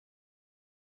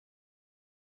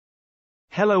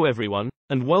Hello everyone,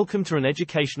 and welcome to an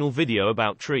educational video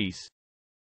about trees.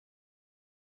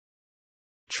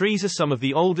 Trees are some of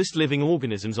the oldest living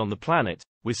organisms on the planet,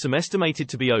 with some estimated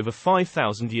to be over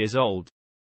 5,000 years old.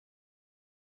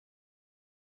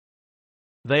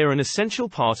 They are an essential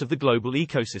part of the global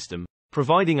ecosystem,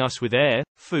 providing us with air,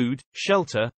 food,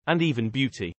 shelter, and even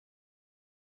beauty.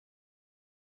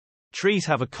 Trees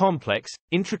have a complex,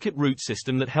 intricate root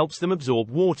system that helps them absorb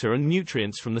water and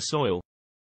nutrients from the soil.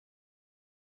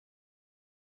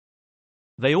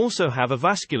 They also have a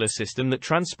vascular system that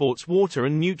transports water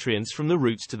and nutrients from the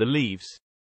roots to the leaves.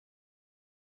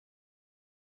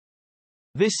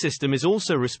 This system is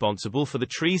also responsible for the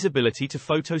tree's ability to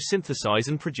photosynthesize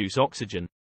and produce oxygen.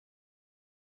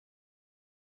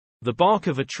 The bark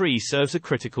of a tree serves a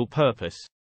critical purpose.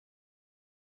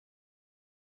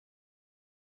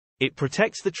 It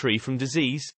protects the tree from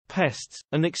disease, pests,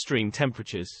 and extreme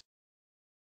temperatures.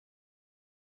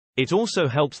 It also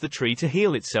helps the tree to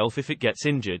heal itself if it gets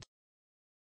injured.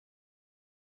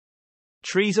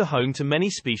 Trees are home to many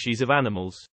species of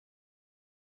animals.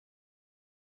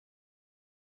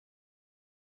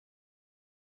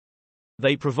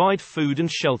 They provide food and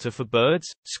shelter for birds,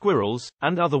 squirrels,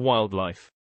 and other wildlife.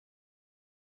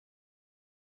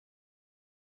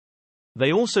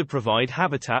 They also provide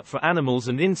habitat for animals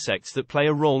and insects that play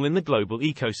a role in the global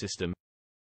ecosystem.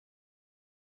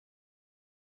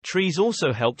 Trees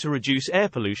also help to reduce air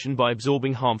pollution by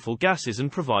absorbing harmful gases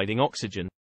and providing oxygen.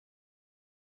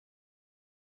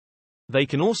 They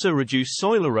can also reduce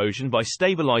soil erosion by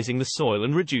stabilizing the soil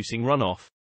and reducing runoff.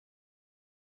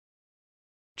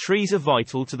 Trees are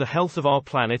vital to the health of our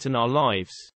planet and our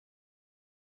lives.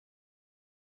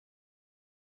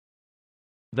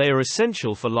 They are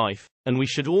essential for life, and we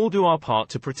should all do our part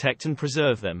to protect and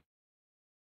preserve them.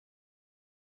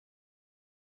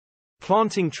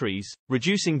 Planting trees,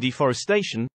 reducing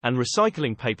deforestation, and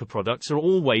recycling paper products are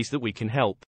all ways that we can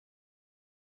help.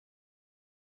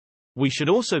 We should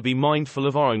also be mindful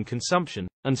of our own consumption,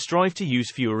 and strive to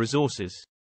use fewer resources.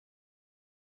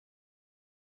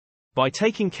 By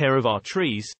taking care of our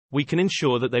trees, we can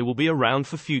ensure that they will be around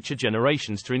for future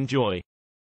generations to enjoy.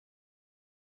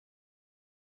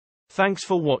 Thanks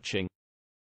for watching.